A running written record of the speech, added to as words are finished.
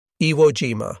Iwo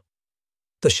Jima.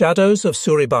 The Shadows of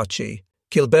Suribachi,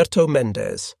 Gilberto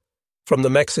Mendez. From the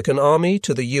Mexican Army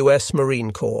to the U.S.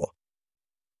 Marine Corps.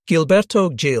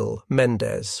 Gilberto Gil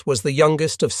Mendez was the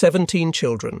youngest of 17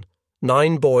 children,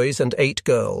 9 boys and 8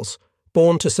 girls,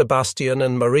 born to Sebastian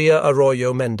and Maria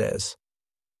Arroyo Mendez.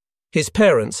 His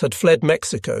parents had fled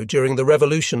Mexico during the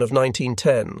Revolution of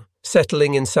 1910,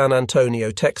 settling in San Antonio,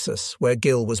 Texas, where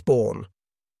Gil was born.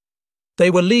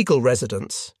 They were legal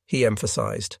residents, he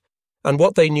emphasized, and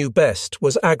what they knew best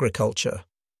was agriculture.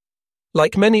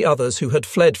 Like many others who had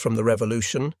fled from the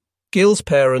revolution, Gil's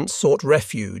parents sought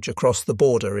refuge across the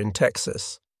border in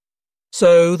Texas.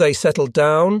 So they settled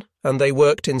down and they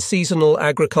worked in seasonal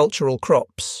agricultural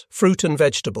crops, fruit and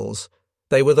vegetables.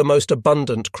 They were the most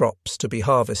abundant crops to be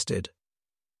harvested.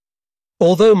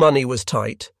 Although money was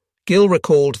tight, Gil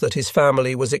recalled that his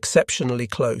family was exceptionally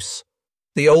close.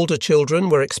 The older children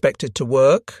were expected to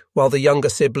work, while the younger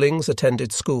siblings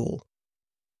attended school.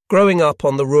 Growing up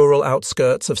on the rural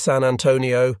outskirts of San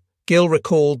Antonio, Gil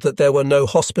recalled that there were no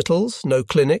hospitals, no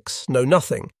clinics, no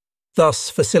nothing, thus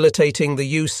facilitating the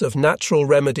use of natural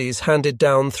remedies handed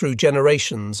down through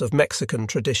generations of Mexican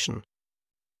tradition.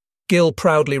 Gil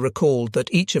proudly recalled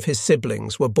that each of his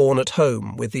siblings were born at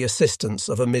home with the assistance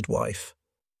of a midwife.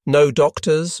 No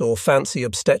doctors or fancy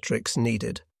obstetrics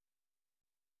needed.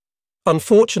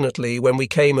 Unfortunately, when we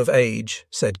came of age,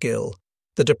 said Gil,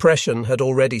 the Depression had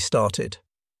already started.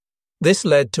 This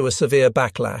led to a severe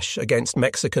backlash against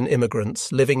Mexican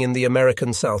immigrants living in the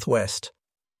American Southwest.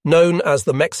 Known as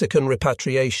the Mexican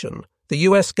Repatriation, the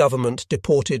U.S. government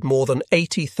deported more than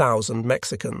 80,000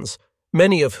 Mexicans,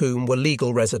 many of whom were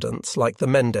legal residents like the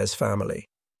Mendez family.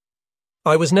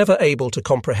 I was never able to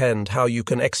comprehend how you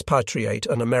can expatriate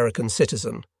an American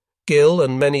citizen. Gil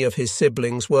and many of his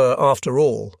siblings were, after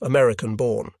all,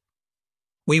 American-born.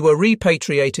 We were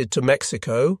repatriated to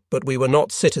Mexico, but we were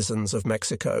not citizens of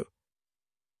Mexico.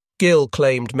 Gil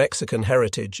claimed Mexican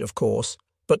heritage, of course,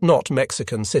 but not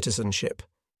Mexican citizenship.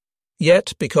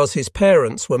 Yet, because his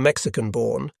parents were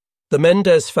Mexican-born, the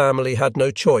Mendez family had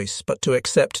no choice but to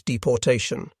accept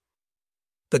deportation.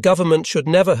 The government should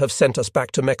never have sent us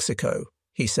back to Mexico,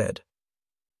 he said.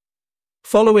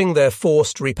 Following their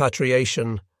forced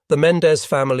repatriation, the Mendez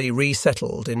family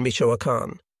resettled in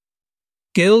Michoacán.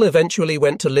 Gil eventually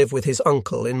went to live with his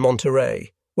uncle in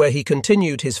Monterrey, where he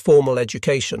continued his formal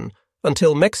education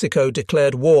until Mexico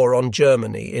declared war on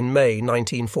Germany in May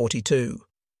 1942.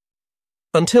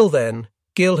 Until then,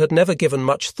 Gil had never given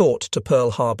much thought to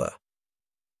Pearl Harbor.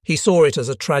 He saw it as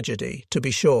a tragedy, to be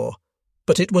sure,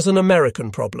 but it was an American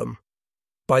problem.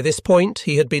 By this point,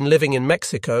 he had been living in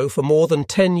Mexico for more than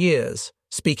 10 years,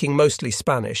 speaking mostly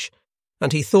Spanish,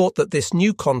 and he thought that this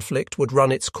new conflict would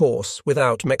run its course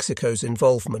without Mexico's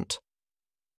involvement.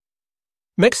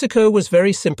 Mexico was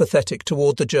very sympathetic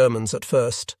toward the Germans at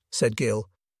first, said Gil,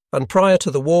 and prior to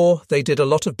the war they did a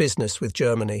lot of business with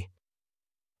Germany.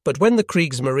 But when the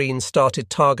Kriegsmarine started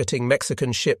targeting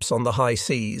Mexican ships on the high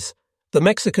seas, the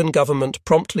Mexican government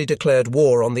promptly declared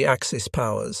war on the Axis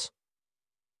powers.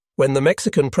 When the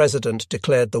Mexican president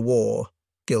declared the war,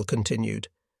 Gil continued,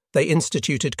 they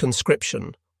instituted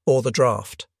conscription, or the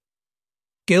draft.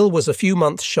 Gil was a few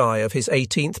months shy of his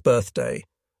 18th birthday,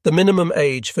 the minimum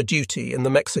age for duty in the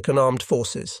Mexican Armed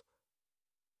Forces.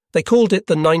 They called it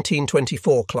the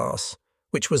 1924 class,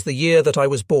 which was the year that I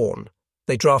was born.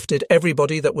 They drafted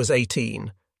everybody that was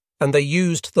 18, and they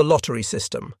used the lottery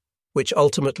system, which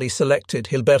ultimately selected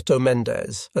Gilberto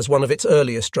Mendez as one of its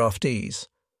earliest draftees.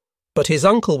 But his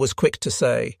uncle was quick to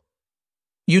say,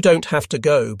 "You don't have to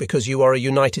go because you are a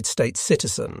United States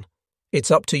citizen.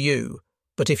 It's up to you,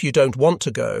 but if you don't want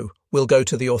to go, we'll go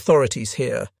to the authorities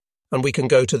here, and we can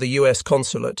go to the U.S.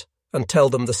 consulate and tell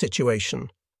them the situation."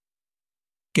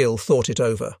 Gil thought it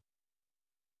over.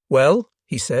 "Well,"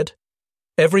 he said,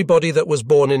 "everybody that was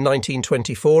born in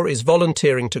 1924 is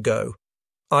volunteering to go.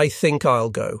 I think I'll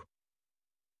go."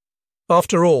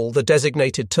 After all, the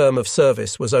designated term of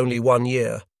service was only 1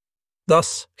 year.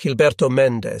 Thus, Gilberto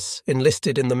Mendez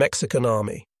enlisted in the Mexican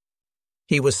army.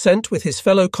 He was sent with his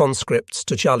fellow conscripts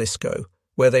to Jalisco,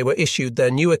 where they were issued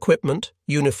their new equipment,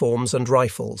 uniforms and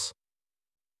rifles.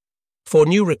 "For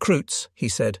new recruits," he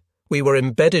said, "we were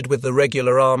embedded with the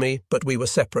regular army, but we were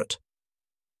separate."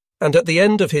 And at the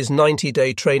end of his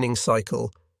 90-day training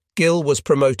cycle, Gil was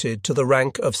promoted to the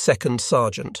rank of second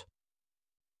sergeant.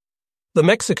 The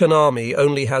Mexican army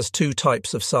only has 2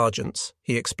 types of sergeants,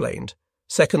 he explained,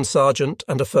 second sergeant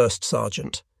and a first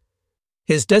sergeant.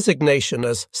 His designation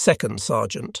as second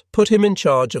sergeant put him in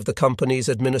charge of the company's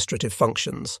administrative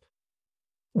functions.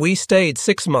 "We stayed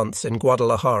 6 months in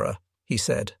Guadalajara," he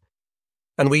said,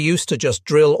 "and we used to just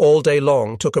drill all day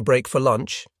long, took a break for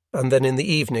lunch, and then in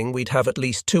the evening we'd have at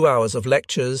least 2 hours of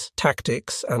lectures,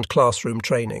 tactics, and classroom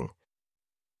training.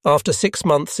 After 6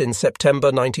 months in September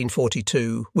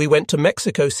 1942, we went to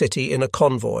Mexico City in a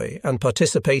convoy and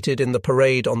participated in the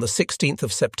parade on the 16th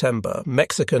of September,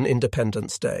 Mexican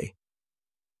Independence Day.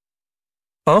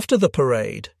 After the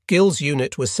parade, Gil's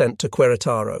unit was sent to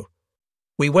Querétaro.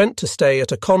 We went to stay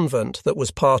at a convent that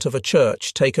was part of a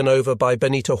church taken over by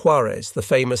Benito Juárez, the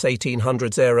famous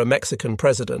 1800s-era Mexican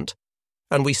president,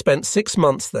 and we spent 6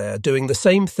 months there doing the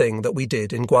same thing that we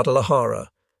did in Guadalajara: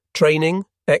 training,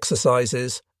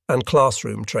 exercises, and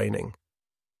classroom training.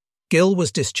 Gil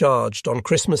was discharged on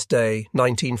Christmas Day,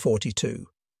 1942.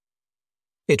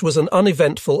 It was an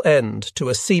uneventful end to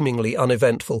a seemingly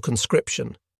uneventful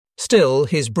conscription. Still,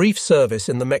 his brief service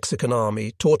in the Mexican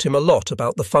army taught him a lot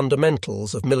about the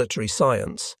fundamentals of military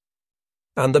science.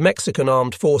 And the Mexican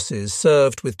armed forces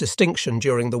served with distinction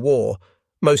during the war,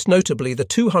 most notably the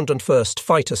 201st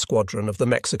Fighter Squadron of the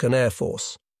Mexican Air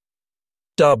Force.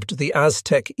 Dubbed the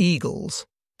Aztec Eagles,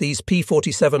 these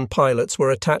P-47 pilots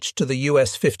were attached to the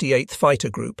U.S. 58th Fighter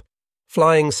Group,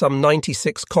 flying some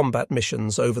 96 combat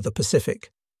missions over the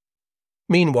Pacific.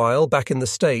 Meanwhile, back in the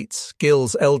States,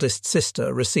 Gil's eldest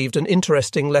sister received an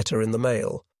interesting letter in the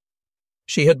mail.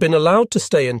 She had been allowed to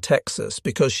stay in Texas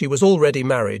because she was already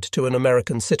married to an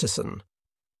American citizen.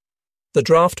 The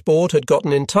draft board had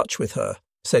gotten in touch with her,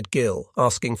 said Gil,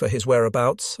 asking for his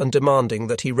whereabouts and demanding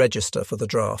that he register for the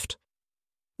draft.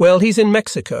 "Well, he's in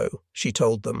Mexico," she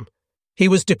told them. "He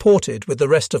was deported with the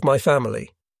rest of my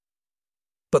family."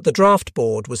 But the draft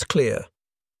board was clear.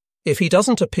 If he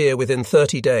doesn't appear within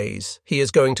 30 days, he is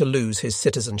going to lose his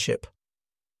citizenship.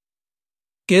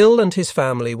 Gil and his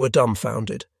family were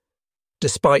dumbfounded.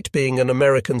 Despite being an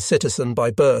American citizen by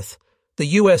birth, the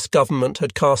U.S. government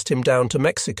had cast him down to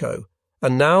Mexico,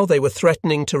 and now they were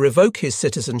threatening to revoke his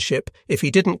citizenship if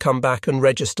he didn't come back and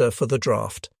register for the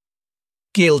draft.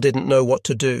 Gil didn't know what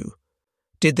to do.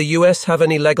 Did the US have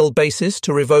any legal basis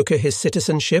to revoke his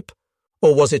citizenship,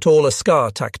 or was it all a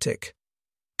scar tactic?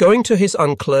 Going to his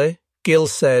uncle, Gil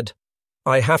said,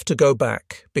 "I have to go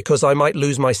back, because I might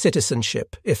lose my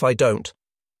citizenship if I don't."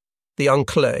 The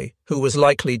uncle, who was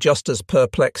likely just as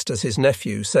perplexed as his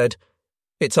nephew, said,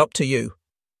 "It's up to you.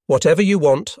 Whatever you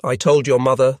want, I told your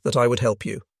mother that I would help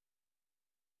you."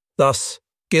 Thus,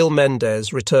 Gil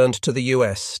Mendez returned to the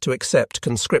US to accept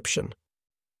conscription.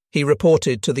 He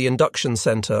reported to the induction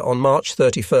center on March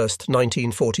 31st,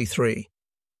 1943.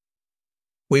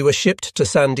 "We were shipped to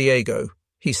San Diego,"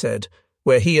 he said,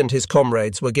 where he and his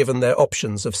comrades were given their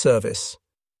options of service.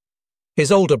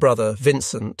 His older brother,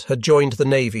 Vincent, had joined the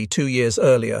Navy 2 years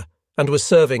earlier and was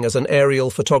serving as an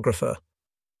aerial photographer.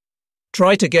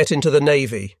 "Try to get into the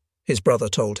Navy," his brother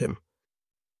told him.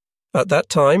 At that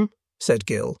time, said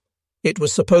Gil, it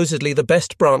was supposedly the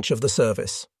best branch of the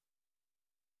service.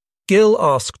 Gil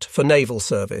asked for naval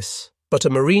service, but a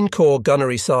Marine Corps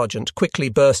gunnery sergeant quickly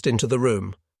burst into the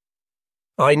room.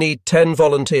 "I need 10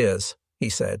 volunteers," he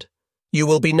said. "You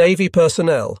will be Navy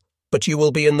personnel, but you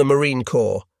will be in the Marine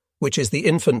Corps, which is the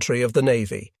infantry of the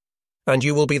Navy, and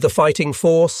you will be the fighting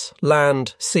force,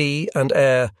 land, sea, and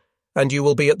air, and you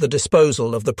will be at the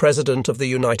disposal of the President of the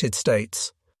United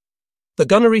States." The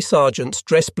gunnery sergeant's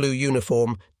dress blue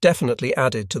uniform definitely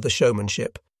added to the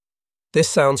showmanship. This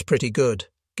sounds pretty good,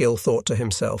 Gil thought to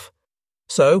himself.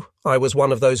 So I was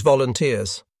one of those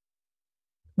volunteers.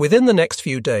 Within the next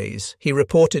few days, he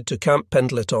reported to Camp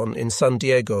Pendleton in San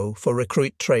Diego for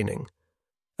recruit training.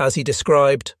 As he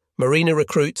described, Marine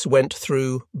recruits went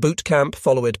through boot camp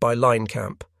followed by line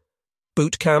camp.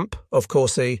 Boot camp, of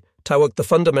course, taught the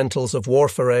fundamentals of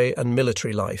warfare and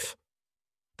military life.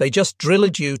 "They just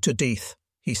drilled you to death,"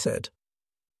 he said.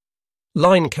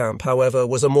 Line camp, however,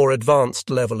 was a more advanced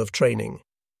level of training.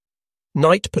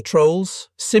 Night patrols,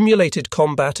 simulated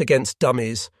combat against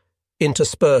dummies,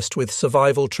 interspersed with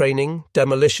survival training,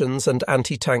 demolitions, and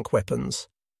anti-tank weapons.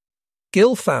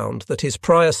 Gil found that his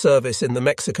prior service in the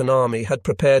Mexican army had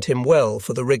prepared him well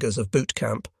for the rigors of boot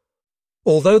camp.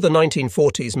 Although the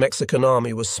 1940s Mexican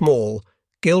army was small,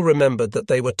 Gil remembered that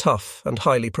they were tough and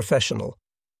highly professional.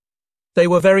 "They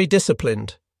were very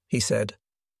disciplined," he said.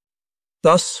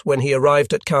 Thus, when he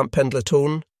arrived at Camp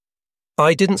Pendleton,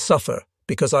 "I didn't suffer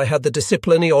because I had the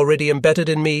discipline already embedded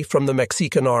in me from the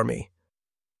Mexican army."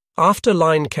 After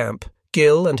line camp,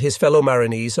 Gil and his fellow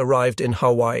Marinese arrived in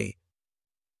Hawaii.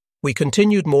 We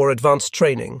continued more advanced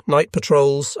training, night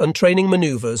patrols, and training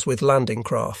maneuvers with landing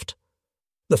craft.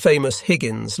 The famous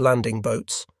Higgins landing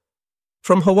boats.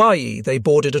 From Hawaii, they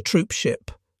boarded a troop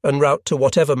ship en route to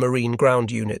whatever Marine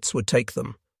ground units would take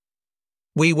them.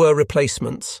 "We were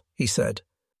replacements," he said.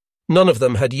 None of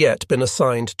them had yet been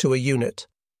assigned to a unit.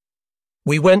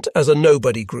 We went as a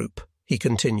nobody group, he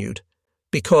continued,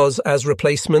 because, as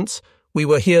replacements, we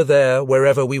were here, there,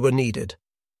 wherever we were needed.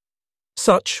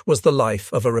 Such was the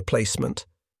life of a replacement.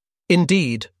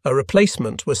 Indeed, a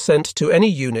replacement was sent to any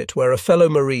unit where a fellow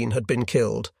Marine had been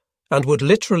killed, and would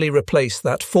literally replace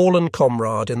that fallen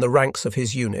comrade in the ranks of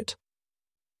his unit.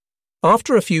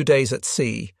 After a few days at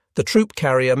sea, the troop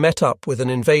carrier met up with an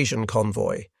invasion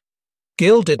convoy.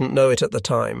 Gil didn't know it at the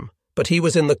time, but he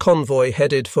was in the convoy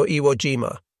headed for Iwo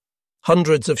Jima.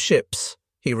 Hundreds of ships,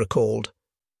 he recalled.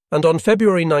 And on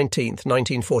February 19,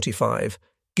 1945,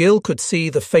 Gil could see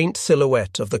the faint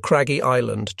silhouette of the craggy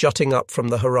island jutting up from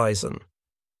the horizon.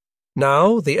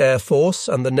 Now the Air Force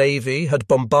and the Navy had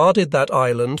bombarded that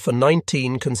island for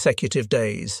 19 consecutive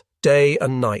days, day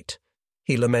and night,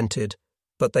 he lamented,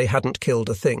 but they hadn't killed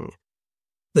a thing.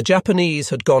 The Japanese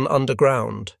had gone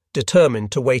underground,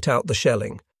 determined to wait out the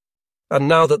shelling. And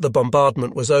now that the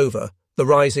bombardment was over, the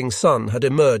rising sun had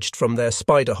emerged from their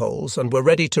spider holes and were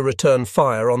ready to return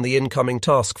fire on the incoming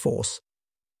task force.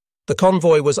 The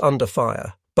convoy was under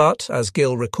fire, but, as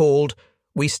Gil recalled,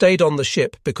 we stayed on the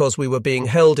ship because we were being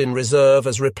held in reserve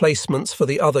as replacements for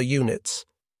the other units.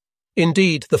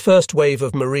 Indeed, the first wave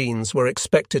of Marines were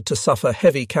expected to suffer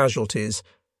heavy casualties,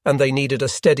 and they needed a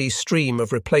steady stream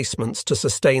of replacements to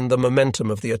sustain the momentum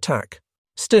of the attack.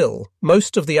 Still,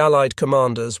 most of the Allied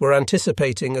commanders were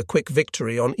anticipating a quick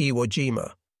victory on Iwo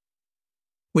Jima.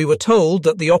 We were told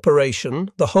that the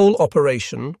whole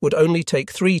operation, would only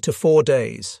take 3 to 4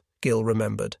 days, Gil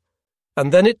remembered.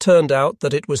 And then it turned out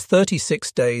that it was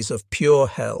 36 days of pure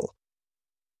hell.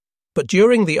 But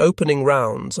during the opening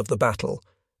rounds of the battle,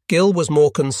 Gil was more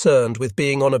concerned with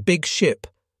being on a big ship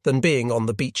than being on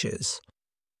the beaches.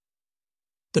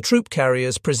 The troop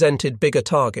carriers presented bigger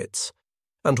targets,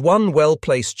 and one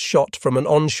well-placed shot from an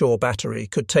onshore battery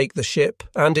could take the ship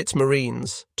and its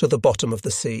Marines to the bottom of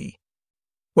the sea.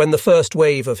 When the first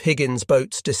wave of Higgins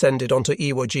boats descended onto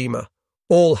Iwo Jima,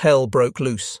 all hell broke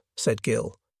loose, said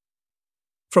Gil.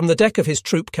 From the deck of his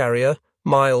troop carrier,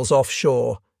 miles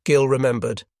offshore, Gil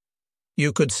remembered.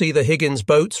 You could see the Higgins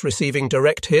boats receiving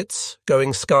direct hits,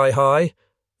 going sky high.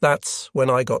 That's when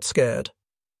I got scared.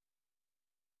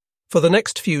 For the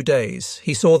next few days,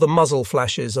 he saw the muzzle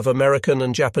flashes of American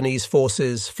and Japanese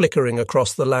forces flickering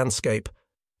across the landscape,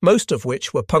 most of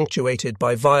which were punctuated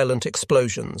by violent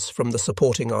explosions from the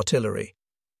supporting artillery.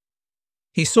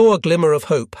 He saw a glimmer of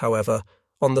hope, however,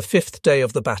 on the 5th day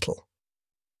of the battle.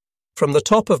 From the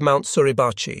top of Mount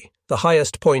Suribachi, the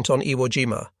highest point on Iwo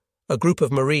Jima, a group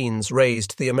of Marines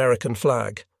raised the American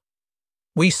flag.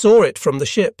 "We saw it from the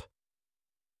ship."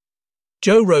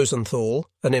 Joe Rosenthal,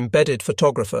 an embedded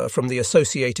photographer from the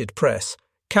Associated Press,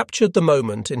 captured the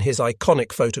moment in his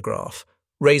iconic photograph,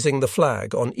 raising the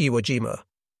flag on Iwo Jima.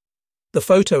 The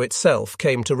photo itself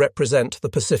came to represent the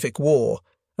Pacific War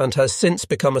and has since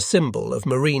become a symbol of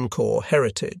Marine Corps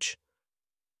heritage.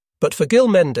 But for Gil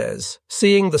Mendez,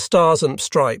 seeing the Stars and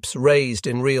Stripes raised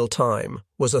in real time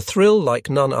was a thrill like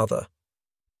none other.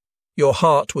 Your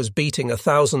heart was beating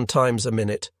 1,000 times a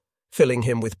minute, filling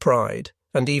him with pride,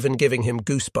 and even giving him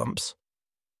goosebumps.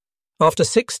 After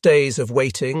 6 days of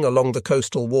waiting along the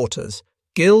coastal waters,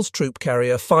 Gil's troop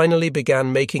carrier finally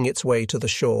began making its way to the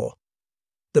shore.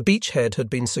 The beachhead had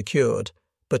been secured,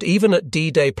 but even at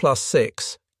D-Day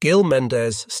 +6, Gil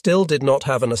Mendez still did not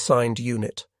have an assigned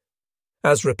unit.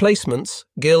 As replacements,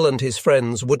 Gil and his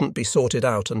friends wouldn't be sorted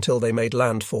out until they made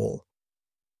landfall.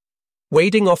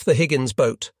 Wading off the Higgins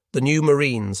boat, the new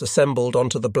Marines assembled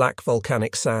onto the black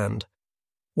volcanic sand.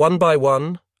 One by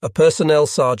one, a personnel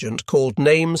sergeant called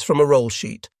names from a roll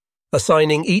sheet,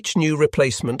 assigning each new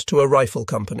replacement to a rifle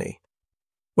company.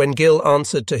 When Gil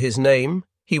answered to his name,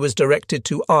 he was directed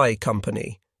to I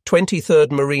Company,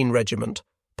 23rd Marine Regiment,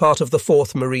 part of the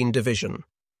 4th Marine Division.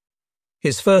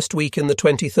 His first week in the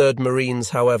 23rd Marines,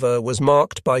 however, was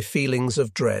marked by feelings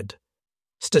of dread.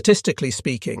 Statistically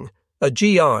speaking, a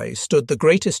GI stood the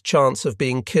greatest chance of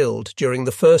being killed during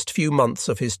the first few months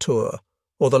of his tour,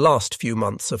 or the last few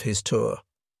months of his tour.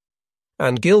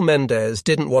 And Gil Mendez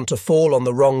didn't want to fall on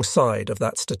the wrong side of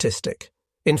that statistic.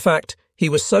 In fact, he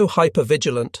was so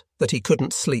hypervigilant that he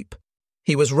couldn't sleep.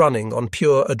 He was running on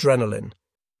pure adrenaline.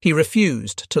 He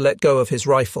refused to let go of his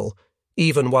rifle,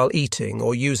 even while eating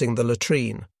or using the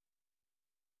latrine.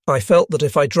 I felt that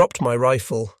if I dropped my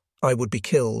rifle, I would be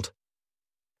killed.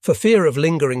 For fear of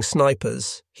lingering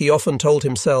snipers, he often told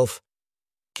himself,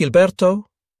 "Gilberto,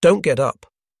 don't get up."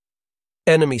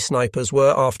 Enemy snipers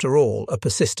were, after all, a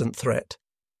persistent threat,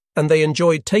 and they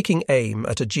enjoyed taking aim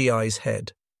at a GI's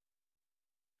head.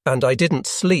 And I didn't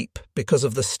sleep because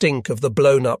of the stink of the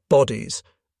blown-up bodies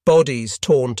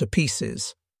torn to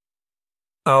pieces.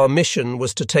 Our mission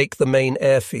was to take the main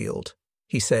airfield,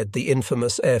 he said, the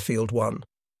infamous Airfield 1.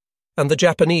 And the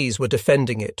Japanese were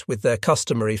defending it with their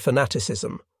customary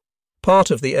fanaticism.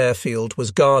 Part of the airfield was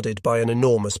guarded by an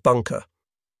enormous bunker.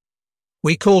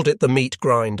 We called it the meat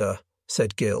grinder,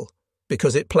 said Gil,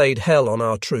 because it played hell on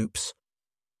our troops.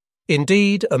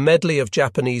 Indeed, a medley of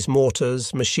Japanese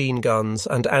mortars, machine guns,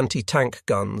 and anti-tank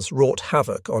guns wrought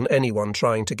havoc on anyone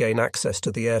trying to gain access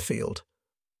to the airfield.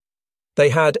 They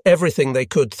had everything they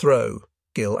could throw,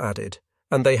 Gil added,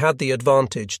 and they had the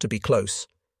advantage to be close.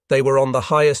 They were on the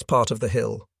highest part of the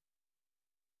hill.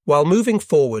 While moving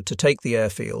forward to take the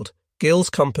airfield, Gil's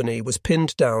company was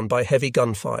pinned down by heavy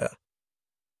gunfire.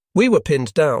 We were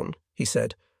pinned down, he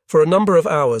said. For a number of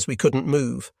hours we couldn't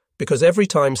move, because every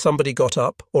time somebody got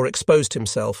up or exposed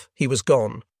himself, he was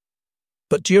gone.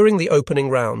 But during the opening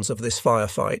rounds of this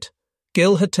firefight,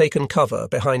 Gil had taken cover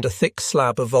behind a thick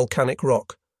slab of volcanic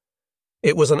rock.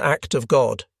 It was an act of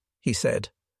God, he said,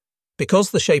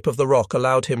 because the shape of the rock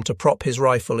allowed him to prop his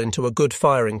rifle into a good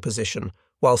firing position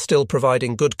while still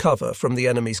providing good cover from the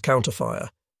enemy's counterfire.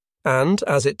 And,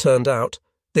 as it turned out,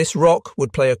 this rock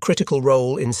would play a critical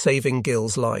role in saving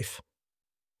Gil's life.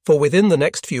 For within the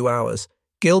next few hours,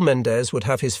 Gil Mendez would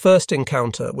have his first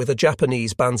encounter with a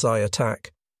Japanese banzai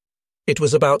attack. It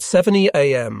was about 7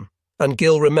 a.m., and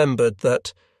Gil remembered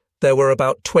that there were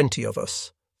about 20 of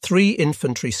us, 3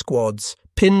 infantry squads,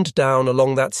 pinned down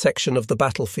along that section of the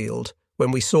battlefield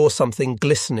when we saw something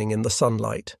glistening in the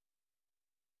sunlight.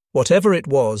 Whatever it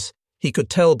was, he could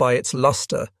tell by its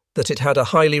luster that it had a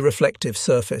highly reflective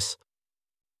surface.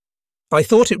 I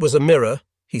thought it was a mirror,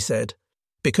 he said,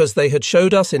 because they had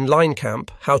showed us in line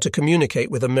camp how to communicate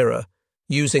with a mirror,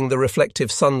 using the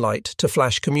reflective sunlight to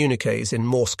flash communiques in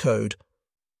Morse code.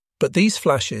 But these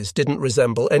flashes didn't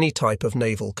resemble any type of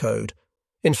naval code.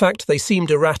 In fact, they seemed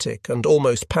erratic and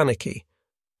almost panicky.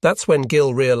 That's when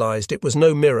Gil realized it was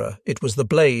no mirror, it was the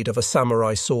blade of a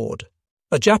samurai sword.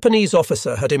 A Japanese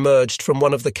officer had emerged from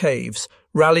one of the caves,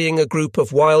 rallying a group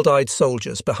of wild-eyed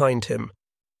soldiers behind him.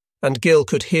 And Gil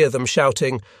could hear them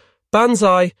shouting,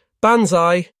 "Banzai!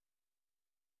 Banzai!"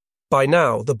 By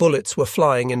now, the bullets were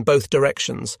flying in both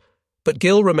directions, but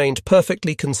Gil remained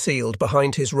perfectly concealed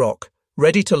behind his rock,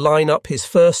 ready to line up his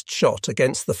first shot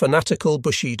against the fanatical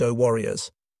Bushido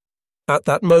warriors. At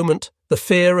that moment, the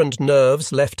fear and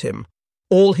nerves left him.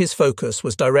 All his focus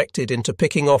was directed into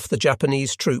picking off the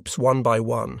Japanese troops one by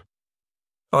one.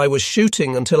 I was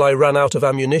shooting until I ran out of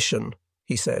ammunition,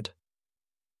 he said.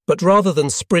 But rather than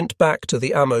sprint back to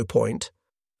the ammo point,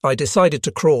 I decided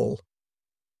to crawl.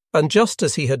 And just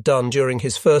as he had done during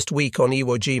his first week on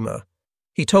Iwo Jima,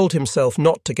 he told himself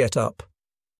not to get up.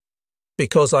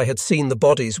 Because I had seen the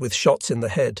bodies with shots in the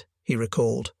head, he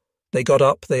recalled. They got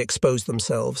up, they exposed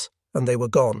themselves, and they were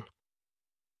gone.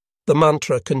 The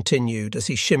mantra continued as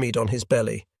he shimmied on his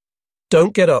belly.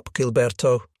 Don't get up,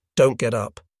 Gilberto, don't get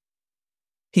up.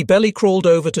 He belly-crawled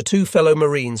over to 2 fellow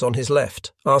Marines on his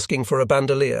left, asking for a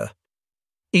bandolier.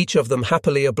 Each of them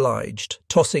happily obliged,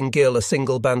 tossing Gil a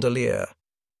single bandolier.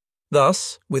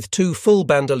 Thus, with 2 full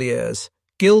bandoliers,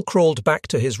 Gil crawled back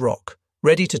to his rock,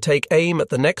 ready to take aim at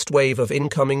the next wave of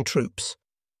incoming troops.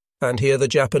 And here the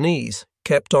Japanese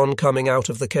kept on coming out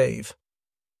of the cave.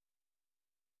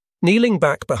 Kneeling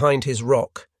back behind his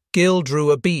rock, Gil drew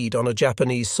a bead on a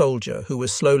Japanese soldier who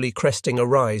was slowly cresting a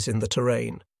rise in the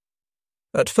terrain.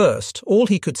 At first, all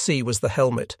he could see was the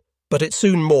helmet, but it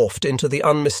soon morphed into the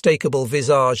unmistakable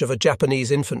visage of a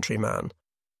Japanese infantryman.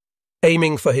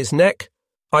 Aiming for his neck,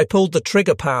 I pulled the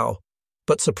trigger pow,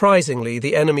 but surprisingly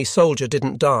the enemy soldier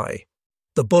didn't die.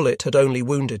 The bullet had only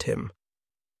wounded him.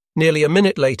 Nearly a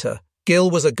minute later,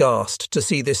 Gil was aghast to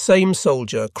see this same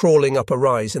soldier crawling up a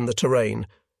rise in the terrain,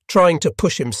 trying to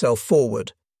push himself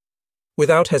forward.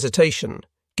 Without hesitation,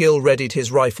 Gil readied his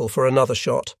rifle for another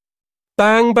shot.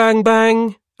 Bang, bang,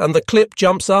 bang, and the clip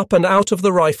jumps up and out of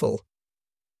the rifle.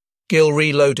 Gil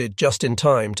reloaded just in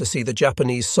time to see the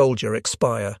Japanese soldier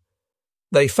expire.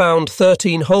 They found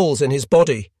 13 holes in his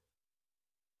body.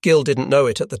 Gil didn't know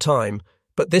it at the time,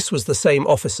 but this was the same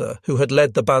officer who had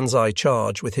led the banzai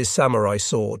charge with his samurai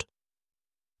sword.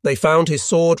 They found his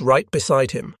sword right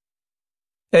beside him.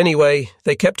 Anyway,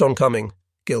 they kept on coming,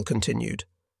 Gil continued.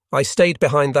 I stayed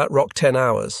behind that rock 10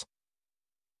 hours.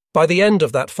 By the end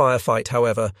of that firefight,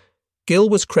 however, Gil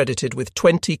was credited with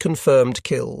 20 confirmed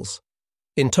kills.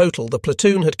 In total, the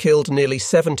platoon had killed nearly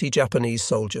 70 Japanese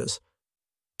soldiers.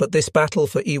 But this battle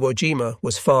for Iwo Jima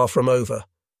was far from over.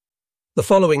 The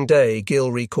following day,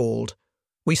 Gil recalled,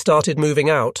 we started moving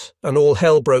out, and all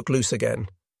hell broke loose again.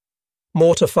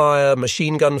 Mortar fire,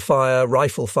 machine gun fire,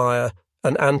 rifle fire,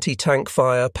 and anti-tank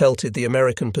fire pelted the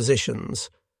American positions.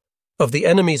 Of the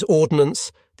enemy's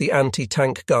ordnance, the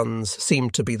anti-tank guns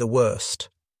seemed to be the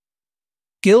worst.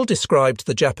 Gil described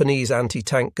the Japanese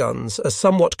anti-tank guns as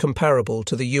somewhat comparable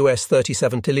to the US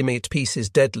 37mm pieces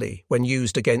deadly when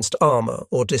used against armour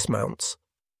or dismounts.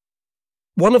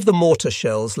 One of the mortar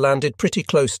shells landed pretty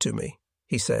close to me,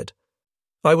 he said.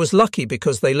 I was lucky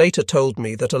because they later told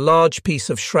me that a large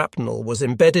piece of shrapnel was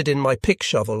embedded in my pick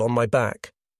shovel on my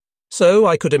back. So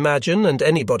I could imagine, and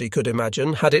anybody could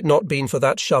imagine, had it not been for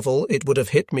that shovel, it would have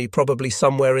hit me probably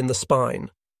somewhere in the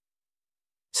spine.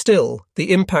 Still,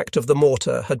 the impact of the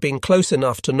mortar had been close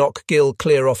enough to knock Gil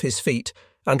clear off his feet,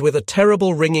 and with a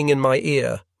terrible ringing in my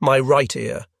ear, my right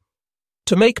ear.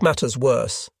 To make matters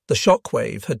worse, the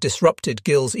shockwave had disrupted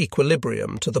Gil's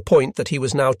equilibrium to the point that he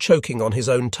was now choking on his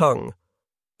own tongue.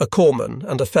 A corpsman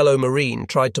and a fellow Marine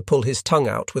tried to pull his tongue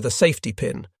out with a safety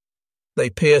pin. They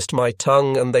pierced my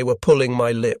tongue and they were pulling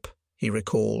my lip, he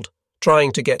recalled,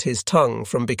 trying to get his tongue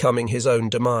from becoming his own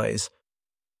demise.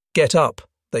 Get up,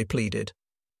 they pleaded.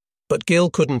 But Gil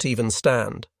couldn't even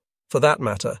stand. For that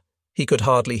matter, he could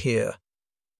hardly hear.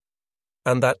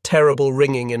 And that terrible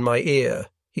ringing in my ear,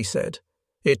 he said.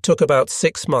 It took about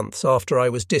 6 months after I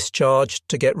was discharged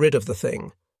to get rid of the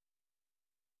thing.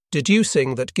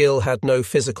 Deducing that Gil had no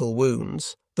physical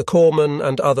wounds, the corpsman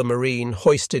and other Marine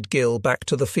hoisted Gil back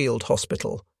to the field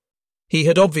hospital. He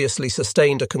had obviously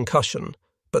sustained a concussion,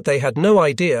 but they had no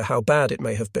idea how bad it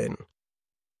may have been.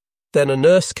 Then a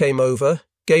nurse came over,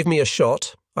 gave me a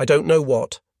shot, I don't know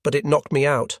what, but it knocked me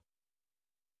out.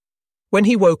 When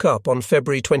he woke up on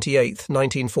February 28,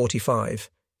 1945,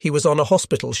 he was on a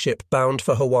hospital ship bound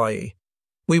for Hawaii.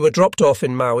 We were dropped off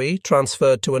in Maui,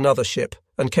 transferred to another ship,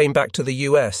 and came back to the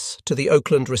US, to the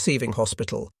Oakland Receiving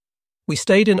Hospital. We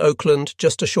stayed in Oakland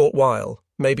just a short while,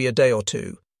 maybe a day or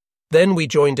two. Then we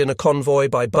joined in a convoy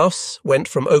by bus, went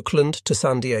from Oakland to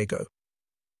San Diego.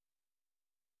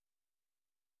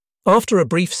 After a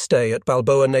brief stay at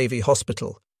Balboa Navy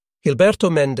Hospital, Gilberto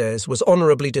Mendez was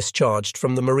honorably discharged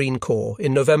from the Marine Corps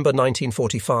in November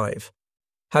 1945.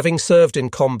 Having served in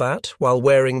combat while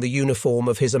wearing the uniform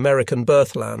of his American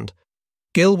birthland,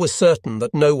 Gil was certain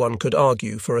that no one could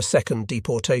argue for a second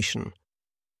deportation.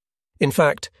 In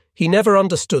fact, he never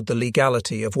understood the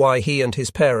legality of why he and his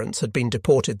parents had been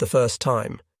deported the first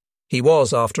time. He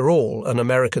was, after all, an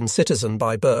American citizen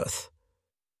by birth.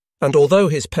 And although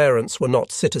his parents were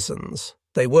not citizens,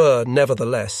 they were,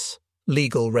 nevertheless,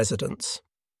 legal residents.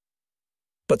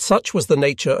 But such was the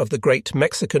nature of the great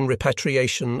Mexican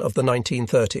repatriation of the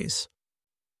 1930s.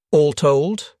 All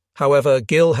told, however,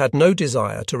 Gil had no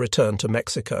desire to return to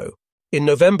Mexico. In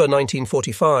November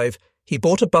 1945, he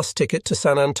bought a bus ticket to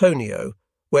San Antonio,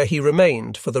 where he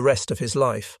remained for the rest of his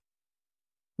life.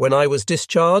 When I was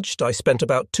discharged, I spent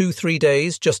about 2-3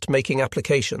 days just making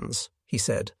applications, he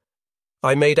said.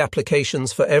 I made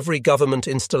applications for every government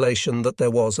installation that there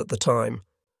was at the time.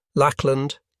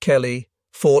 Lackland, Kelly,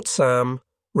 Fort Sam,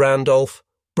 Randolph,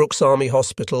 Brooks Army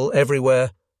Hospital,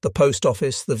 everywhere, the post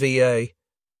office, the VA.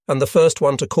 And the first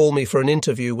one to call me for an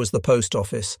interview was the post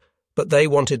office, but they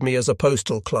wanted me as a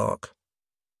postal clerk.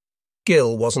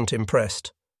 Gil wasn't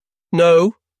impressed.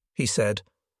 No, he said,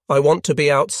 I want to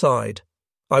be outside.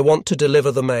 I want to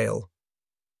deliver the mail.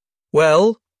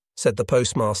 Well, said the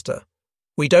postmaster,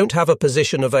 we don't have a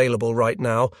position available right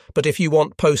now, but if you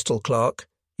want postal clerk,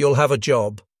 you'll have a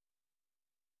job.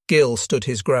 Gil stood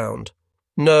his ground.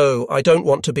 No, I don't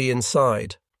want to be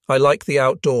inside. I like the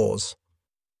outdoors.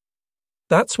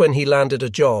 That's when he landed a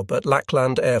job at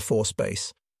Lackland Air Force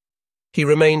Base. He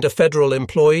remained a federal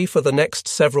employee for the next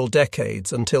several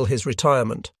decades until his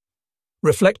retirement.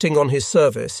 Reflecting on his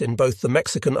service in both the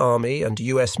Mexican Army and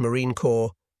US Marine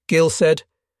Corps, Gil said,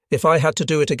 If I had to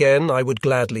do it again, I would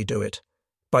gladly do it.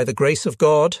 By the grace of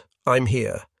God, I'm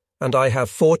here, and I have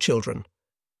 4 children.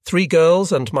 3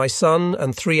 girls and my son,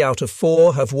 and 3 out of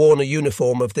 4 have worn a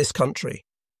uniform of this country.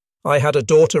 I had a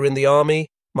daughter in the Army,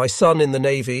 my son in the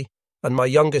Navy, and my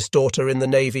youngest daughter in the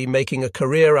Navy making a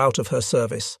career out of her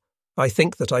service. I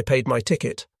think that I paid my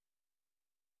ticket.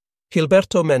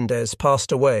 Gilberto Mendez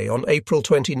passed away on April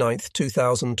 29,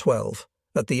 2012,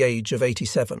 at the age of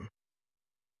 87.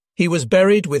 He was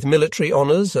buried with military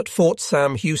honors at Fort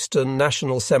Sam Houston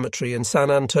National Cemetery in San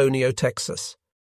Antonio, Texas.